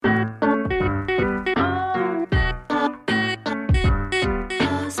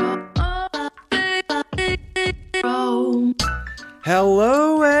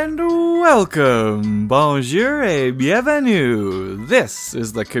Hello and welcome. Bonjour et bienvenue. This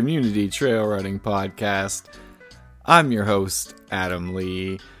is the Community Trail Running Podcast. I'm your host, Adam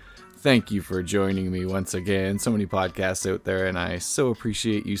Lee. Thank you for joining me once again. So many podcasts out there, and I so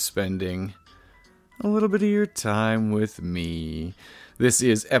appreciate you spending a little bit of your time with me. This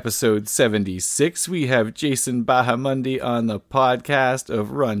is episode 76. We have Jason Bahamundi on the podcast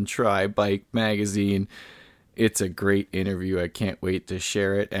of Run, Try, Bike magazine. It's a great interview. I can't wait to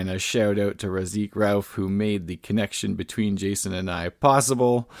share it. And a shout out to Razik Rauf, who made the connection between Jason and I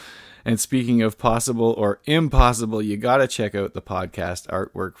possible. And speaking of possible or impossible, you got to check out the podcast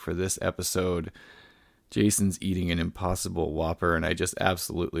artwork for this episode. Jason's eating an Impossible Whopper, and I just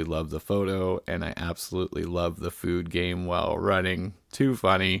absolutely love the photo, and I absolutely love the food game while running. Too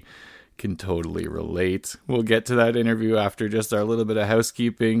funny. Can totally relate. We'll get to that interview after just our little bit of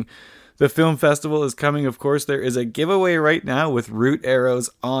housekeeping. The film festival is coming, of course. There is a giveaway right now with Root Arrows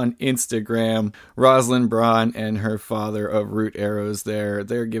on Instagram. Rosalind Braun and her father of Root Arrows there.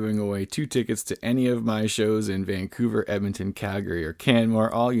 They're giving away 2 tickets to any of my shows in Vancouver, Edmonton, Calgary, or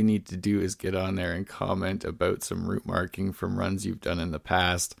Canmore. All you need to do is get on there and comment about some route marking from runs you've done in the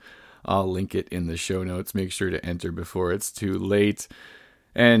past. I'll link it in the show notes. Make sure to enter before it's too late.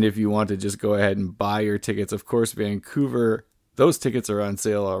 And if you want to just go ahead and buy your tickets, of course, Vancouver, those tickets are on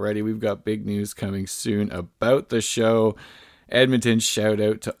sale already. We've got big news coming soon about the show. Edmonton, shout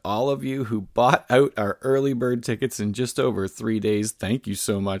out to all of you who bought out our early bird tickets in just over 3 days. Thank you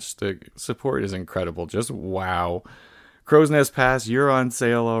so much. The support is incredible. Just wow. Crow's Nest Pass, you're on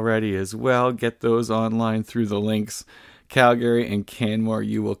sale already as well. Get those online through the links. Calgary and Canmore,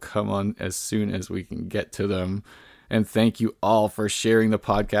 you will come on as soon as we can get to them. And thank you all for sharing the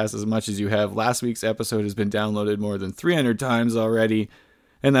podcast as much as you have. Last week's episode has been downloaded more than 300 times already.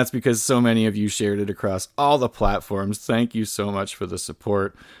 And that's because so many of you shared it across all the platforms. Thank you so much for the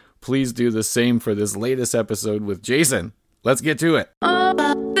support. Please do the same for this latest episode with Jason. Let's get to it.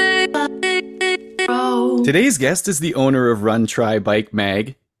 Today's guest is the owner of Run, Try, Bike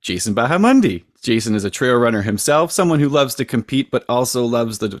Mag, Jason Bahamundi. Jason is a trail runner himself, someone who loves to compete, but also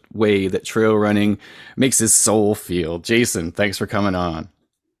loves the way that trail running makes his soul feel. Jason, thanks for coming on.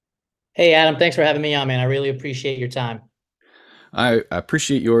 Hey, Adam, thanks for having me on, man. I really appreciate your time. I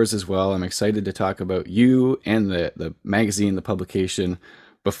appreciate yours as well. I'm excited to talk about you and the magazine, the publication.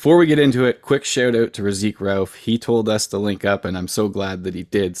 Before we get into it, quick shout out to Razik Rauf. He told us to link up, and I'm so glad that he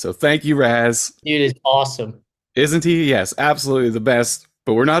did. So thank you, Raz. Dude is awesome. Isn't he? Yes, absolutely the best.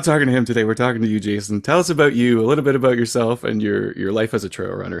 But we're not talking to him today. We're talking to you, Jason. Tell us about you, a little bit about yourself and your life as a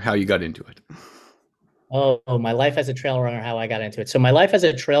trail runner, how you got into it. Oh, my life as a trail runner, how I got into it. So my life as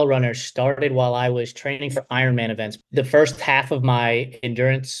a trail runner started while I was training for Ironman events. The first half of my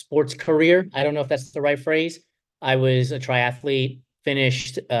endurance sports career, I don't know if that's the right phrase. I was a triathlete,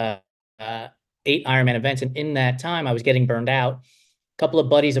 finished 8 Ironman events. And in that time, I was getting burned out. Couple of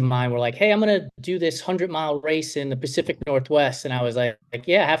buddies of mine were like, hey, I'm going to do this 100-mile race in the Pacific Northwest. And I was like,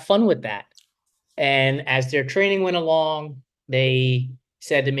 yeah, have fun with that. And as their training went along, they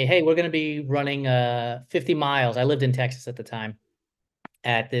said to me, hey, we're going to be running 50 miles. I lived in Texas at the time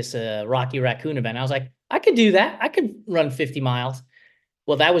at this Rocky Raccoon event. I was like, I could do that. I could run 50 miles.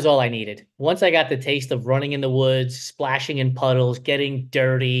 Well, that was all I needed. Once I got the taste of running in the woods, splashing in puddles, getting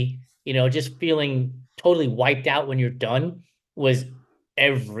dirty, just feeling totally wiped out when you're done was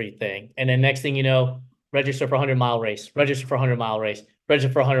everything. And then next thing you know, register for 100-mile race, register for 100-mile race,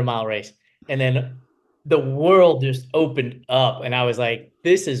 register for 100-mile race. And then the world just opened up and I was like,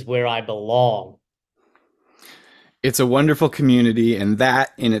 this is where I belong. It's a wonderful community, and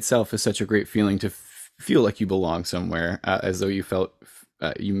that in itself is such a great feeling to feel like you belong somewhere, as though you felt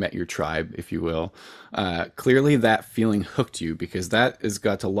you met your tribe, if you will. Clearly that feeling hooked you, because that has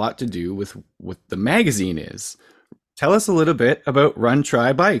got a lot to do with what the magazine is. Tell us a little bit about Run,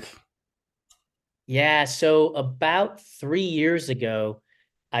 Try, Bike. Yeah, so about 3 years ago,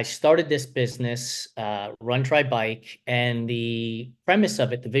 I started this business, Run, Try, Bike, and the premise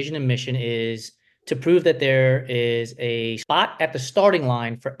of it, the vision and mission, is to prove that there is a spot at the starting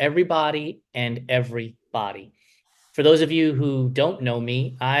line for everybody and everybody. For those of you who don't know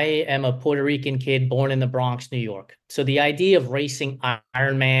me, I am a Puerto Rican kid born in the Bronx, New York. So the idea of racing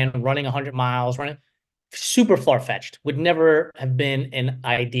Ironman, running 100 miles, super far-fetched, would never have been an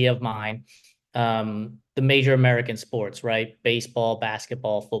idea of mine. The major American sports, right? Baseball,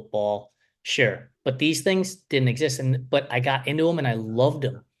 basketball, football, sure. But these things didn't exist. But I got into them and I loved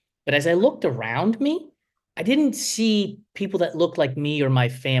them. But as I looked around me, I didn't see people that looked like me or my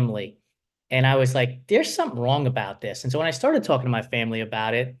family. And I was like, there's something wrong about this. And so when I started talking to my family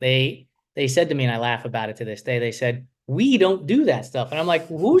about it, they said to me, and I laugh about it to this day, they said, we don't do that stuff. And I'm like,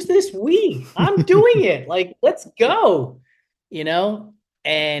 who's this we? I'm doing it. Like, let's go, you know?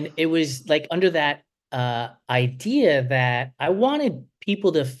 And it was like under that idea that I wanted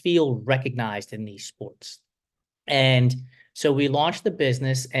people to feel recognized in these sports. And so we launched the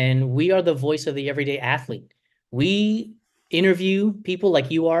business, and we are the voice of the everyday athlete. We interview people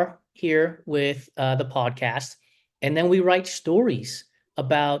like you are here with the podcast, and then we write stories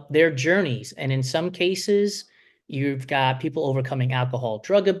about their journeys. And in some cases, you've got people overcoming alcohol,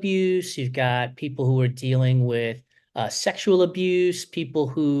 drug abuse. You've got people who are dealing with sexual abuse, people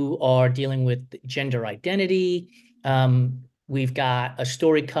who are dealing with gender identity. We've got a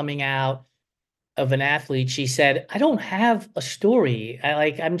story coming out of an athlete. She said, I don't have a story.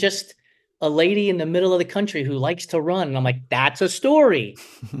 I'm just a lady in the middle of the country who likes to run. And I'm like, that's a story.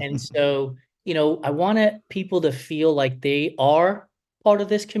 And so, I want people to feel like they are part of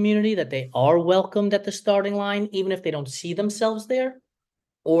this community, that they are welcomed at the starting line, even if they don't see themselves there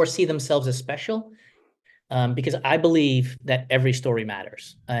or see themselves as special. Because I believe that every story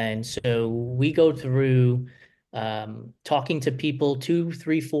matters. And so we go through talking to people, 2,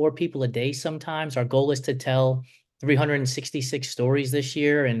 3, 4 people a day sometimes. Our goal is to tell 366 stories this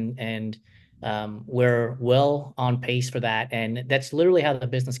year, and we're well on pace for that. And that's literally how the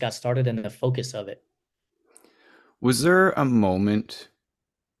business got started and the focus of it. Was there a moment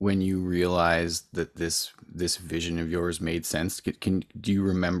when you realized that this vision of yours made sense? Do you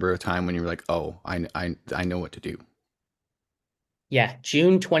remember a time when you were like, oh, I know what to do? Yeah,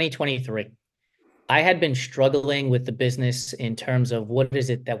 June 2023. I had been struggling with the business in terms of what is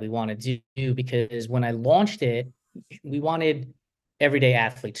it that we want to do, because when I launched it, we wanted everyday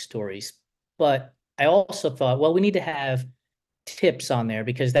athlete stories. But I also thought, well, we need to have tips on there,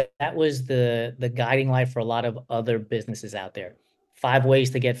 because that was the guiding light for a lot of other businesses out there. 5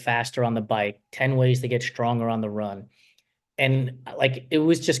 ways to get faster on the bike, 10 ways to get stronger on the run. And like it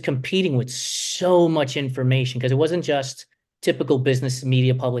was just competing with so much information, because it wasn't just typical business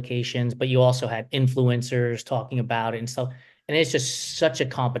media publications, but you also had influencers talking about it and stuff. And it's just such a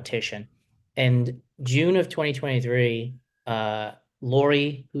competition. And June of 2023,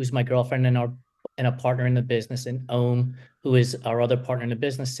 Lori, who's my girlfriend and a partner in the business, and Ohm, who is our other partner in the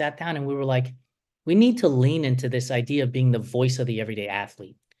business, sat down and we were like, we need to lean into this idea of being the voice of the everyday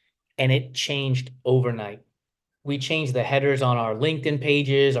athlete. And it changed overnight. We changed the headers on our LinkedIn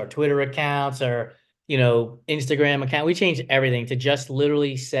pages, our Twitter accounts, our Instagram account. We changed everything to just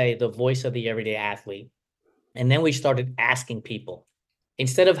literally say the voice of the everyday athlete. And then we started asking people.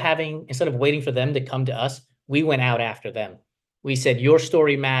 Instead of waiting for them to come to us, we went out after them. We said, your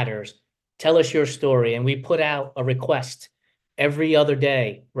story matters. Tell us your story. And we put out a request every other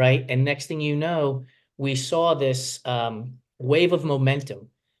day, right? And next thing you know, we saw this wave of momentum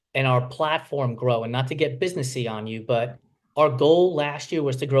and our platform grow. And not to get businessy on you, but our goal last year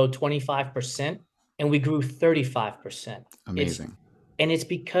was to grow 25%, and we grew 35%. It's Amazing. and it's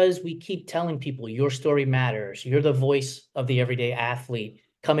because we keep telling people your story matters. You're the voice of the everyday athlete.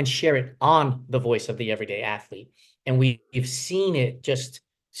 Come and share it on the voice of the everyday athlete. And we've seen it just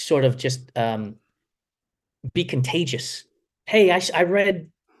sort of just be contagious. Hey, I read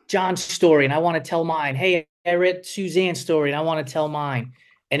John's story and I want to tell mine. Hey, I read Suzanne's story and I want to tell mine.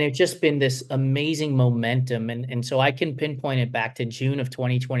 And it's just been this amazing momentum. And so I can pinpoint it back to June of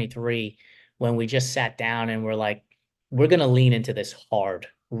 2023, when we just sat down and we're like, we're going to lean into this hard,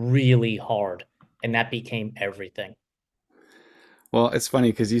 really hard. And that became everything. Well, it's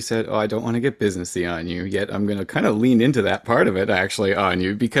funny because you said, "Oh, I don't want to get businessy on you." Yet I'm going to kind of lean into that part of it actually on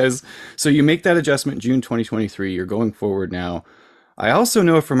you, because so you make that adjustment June 2023. You're going forward now. I also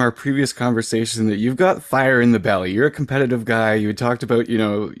know from our previous conversation that you've got fire in the belly. You're a competitive guy. You had talked about,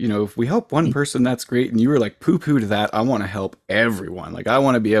 if we help one person, that's great. And you were like, poo-poo to that. I want to help everyone. Like I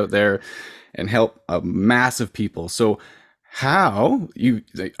want to be out there and help a mass of people. So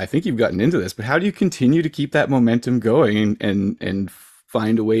I think you've gotten into this, but how do you continue to keep that momentum going and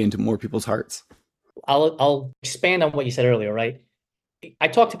find a way into more people's hearts? I'll expand on what you said earlier, right? I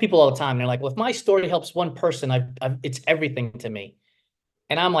talk to people all the time. And they're like, well, if my story helps one person, it's everything to me.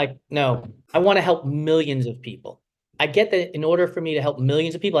 And I'm like, no, I want to help millions of people. I get that in order for me to help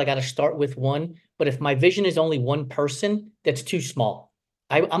millions of people, I got to start with one. But if my vision is only one person, that's too small.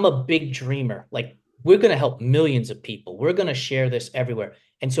 I'm a big dreamer. Like, we're going to help millions of people. We're going to share this everywhere.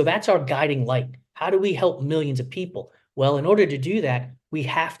 And so that's our guiding light. How do we help millions of people? Well, in order to do that, we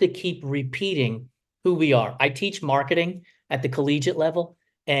have to keep repeating who we are. I teach marketing at the collegiate level,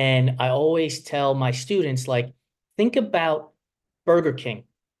 and I always tell my students, like, think about Burger King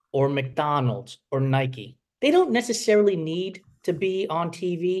or McDonald's or Nike. They don't necessarily need to be on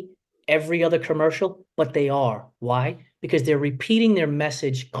TV, every other commercial, but they are. Why? Because they're repeating their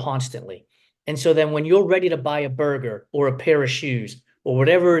message constantly. And so then when you're ready to buy a burger or a pair of shoes or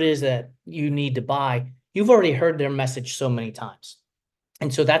whatever it is that you need to buy, you've already heard their message so many times.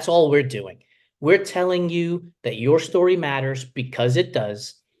 And so that's all we're doing. We're telling you that your story matters because it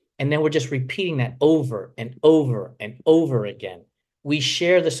does. And then we're just repeating that over and over and over again. We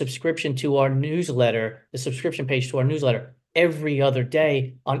share the subscription to our newsletter, the subscription page to our newsletter every other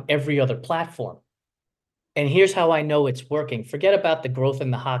day on every other platform. And here's how I know it's working. Forget about the growth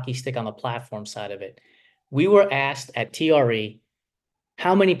and the hockey stick on the platform side of it. We were asked at TRE,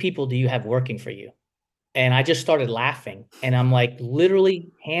 how many people do you have working for you? And I just started laughing. And I'm like,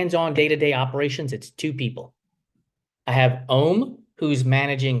 literally hands-on day-to-day operations, it's 2 people. I have Ohm, who's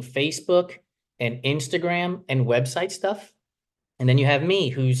managing Facebook and Instagram and website stuff. And then you have me,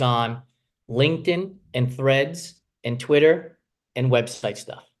 who's on LinkedIn and Threads and Twitter and website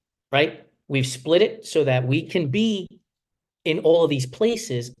stuff, right? We've split it so that we can be in all of these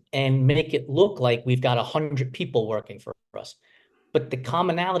places and make it look like we've got 100 people working for us. But the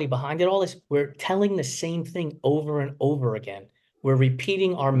commonality behind it all is we're telling the same thing over and over again. We're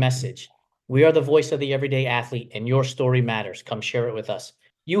repeating our message. We are the voice of the everyday athlete, and your story matters. Come share it with us.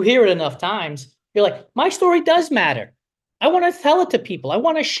 You hear it enough times, you're like, my story does matter. I want to tell it to people. I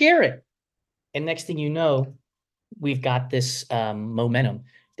want to share it. And next thing you know, we've got this momentum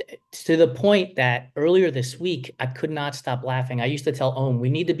to the point that earlier this week, I could not stop laughing. I used to tell Owen, we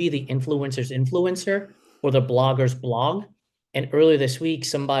need to be the influencer's influencer or the blogger's blog. And earlier this week,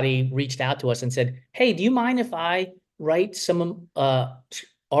 somebody reached out to us and said, hey, do you mind if I write some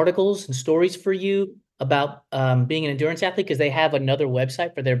articles and stories for you about being an endurance athlete? Because they have another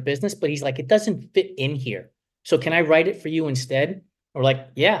website for their business, but he's like, it doesn't fit in here. So can I write it for you instead? We're like,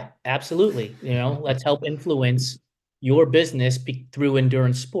 yeah, absolutely. Let's help influence your business through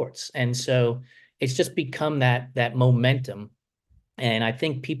endurance sports. And so it's just become that momentum. And I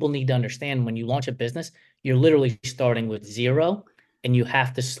think people need to understand when you launch a business, you're literally starting with zero and you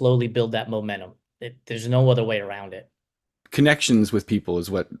have to slowly build that momentum. There's no other way around it. Connections with people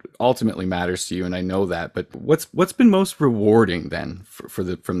is what ultimately matters to you, and I know that. But what's been most rewarding then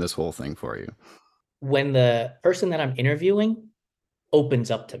from this whole thing for you? When the person that I'm interviewing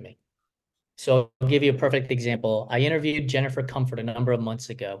opens up to me. So I'll give you a perfect example. I interviewed Jennifer Comfort a number of months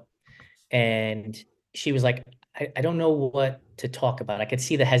ago, and she was like, I don't know what to talk about. I could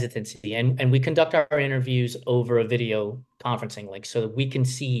see the hesitancy. And we conduct our interviews over a video conferencing link so that we can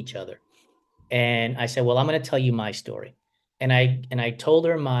see each other. And I said, well, I'm going to tell you my story. And I told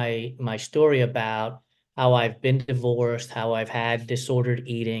her my story about how I've been divorced, how I've had disordered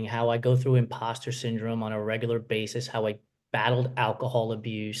eating, how I go through imposter syndrome on a regular basis, how I battled alcohol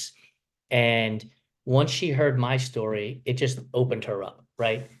abuse. And once she heard my story, it just opened her up,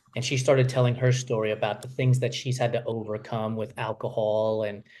 right? And she started telling her story about the things that she's had to overcome with alcohol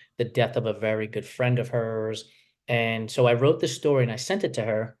and the death of a very good friend of hers. And so I wrote the story and I sent it to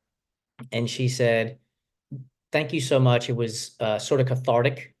her. And she said, thank you so much. It was sort of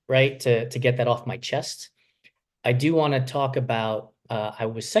cathartic, right? To get that off my chest. I do want to talk about I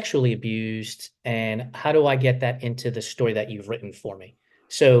was sexually abused and how do I get that into the story that you've written for me?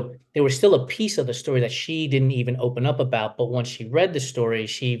 So there was still a piece of the story that she didn't even open up about, but once she read the story,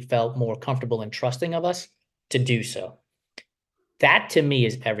 she felt more comfortable and trusting of us to do so. That to me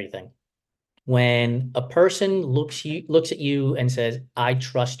is everything. When a person looks at you and says, I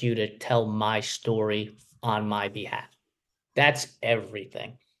trust you to tell my story on my behalf. That's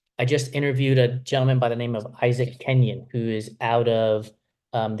everything. I just interviewed a gentleman by the name of Isaac Kenyon, who is out of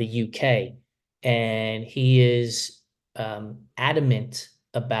the UK, and he is adamant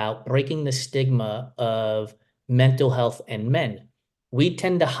about breaking the stigma of mental health and men. We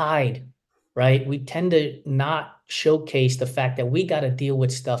tend to hide, right? We tend to not showcase the fact that we got to deal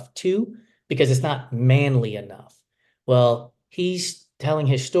with stuff too, because it's not manly enough. Well, he's telling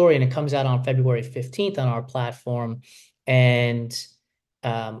his story, and it comes out on February 15th on our platform. And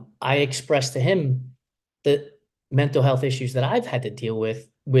I expressed to him the mental health issues that I've had to deal with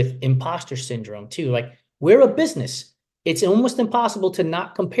imposter syndrome too. Like, we're a business. It's almost impossible to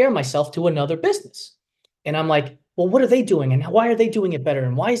not compare myself to another business. And I'm like, well, what are they doing? And why are they doing it better?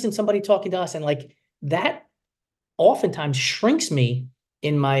 And why isn't somebody talking to us? And like that oftentimes shrinks me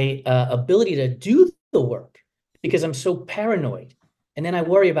in my ability to do the work because I'm so paranoid. And then I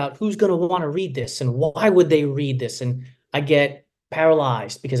worry about who's going to want to read this and why would they read this? And I get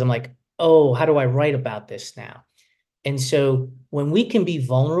paralyzed because I'm like, oh, how do I write about this now? And so when we can be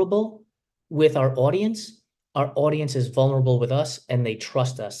vulnerable with our audience is vulnerable with us and they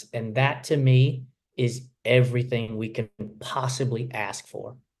trust us. And that to me is everything we can possibly ask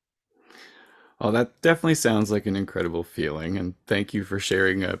for. Oh, that definitely sounds like an incredible feeling, and thank you for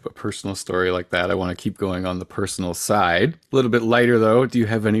sharing a personal story like that. I want to keep going on the personal side. A little bit lighter, though. Do you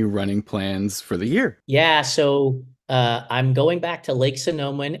have any running plans for the year? Yeah, so I'm going back to Lake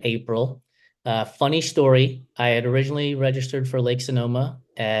Sonoma in April. Funny story, I had originally registered for Lake Sonoma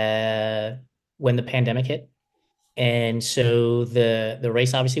when the pandemic hit. And so the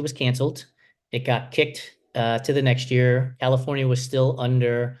race obviously was canceled. It got kicked to the next year. California was still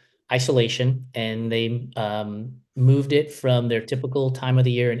under isolation, and they moved it from their typical time of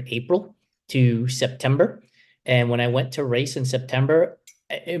the year in April to September. And when I went to race in September,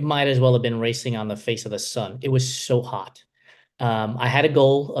 it might as well have been racing on the face of the sun. It was so hot. I had a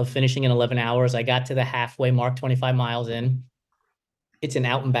goal of finishing in 11 hours. I got to the halfway mark, 25 miles in. It's an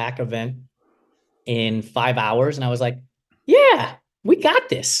out and back event in 5 hours. And I was like, yeah, we got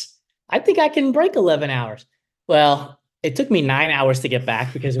this. I think I can break 11 hours. Well, it took me 9 hours to get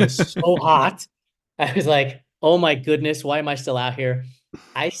back because it was so hot. I was like, oh my goodness, why am I still out here?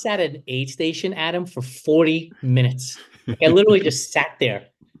 I sat at an aid station, Adam, for 40 minutes. Like I literally just sat there.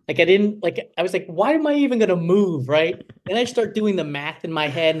 Like I didn't like I was like, why am I even gonna move? Right. And I start doing the math in my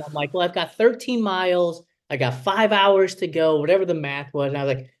head, and I'm like, well, I've got 13 miles. I got 5 hours to go, whatever the math was. And I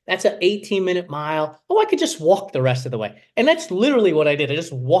was like, that's an 18-minute mile. Oh, I could just walk the rest of the way. And that's literally what I did. I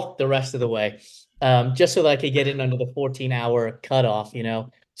just walked the rest of the way, just so that I could get in under the 14-hour cutoff, you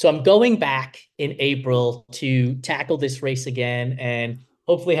know. So I'm going back in April to tackle this race again and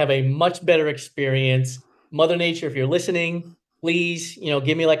hopefully have a much better experience. Mother Nature, if you're listening, please, you know,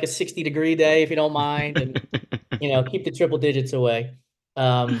 give me like a 60-degree day if you don't mind, and, you know, keep the triple digits away.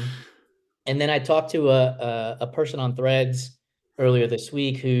 And then I talked to a person on Threads earlier this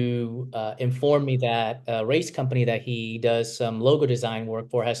week who informed me that a race company that he does some logo design work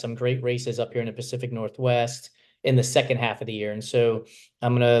for has some great races up here in the Pacific Northwest in the second half of the year. And so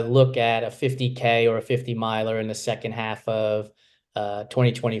I'm going to look at a 50K or a 50 miler in the second half of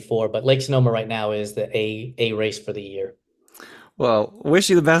 2024. But Lake Sonoma right now is the A race for the year. Well, wish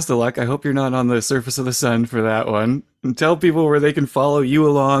you the best of luck. I hope you're not on the surface of the sun for that one. And tell people where they can follow you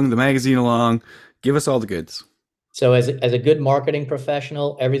along, the magazine along. Give us all the goods. So as a good marketing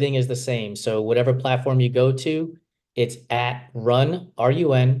professional, everything is the same. So whatever platform you go to, it's at Run,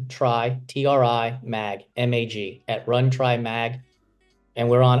 R-U-N, Try, T-R-I, Mag, M-A-G, at Run, Try, Mag. And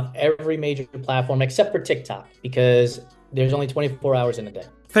we're on every major platform except for TikTok because there's only 24 hours in a day.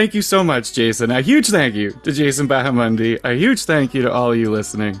 Thank you so much, Jason. A huge thank you to Jason Bahamundi. A huge thank you to all of you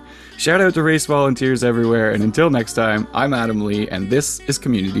listening. Shout out to race volunteers everywhere. And until next time, I'm Adam Lee, and this is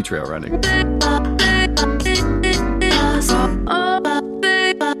Community Trail Running.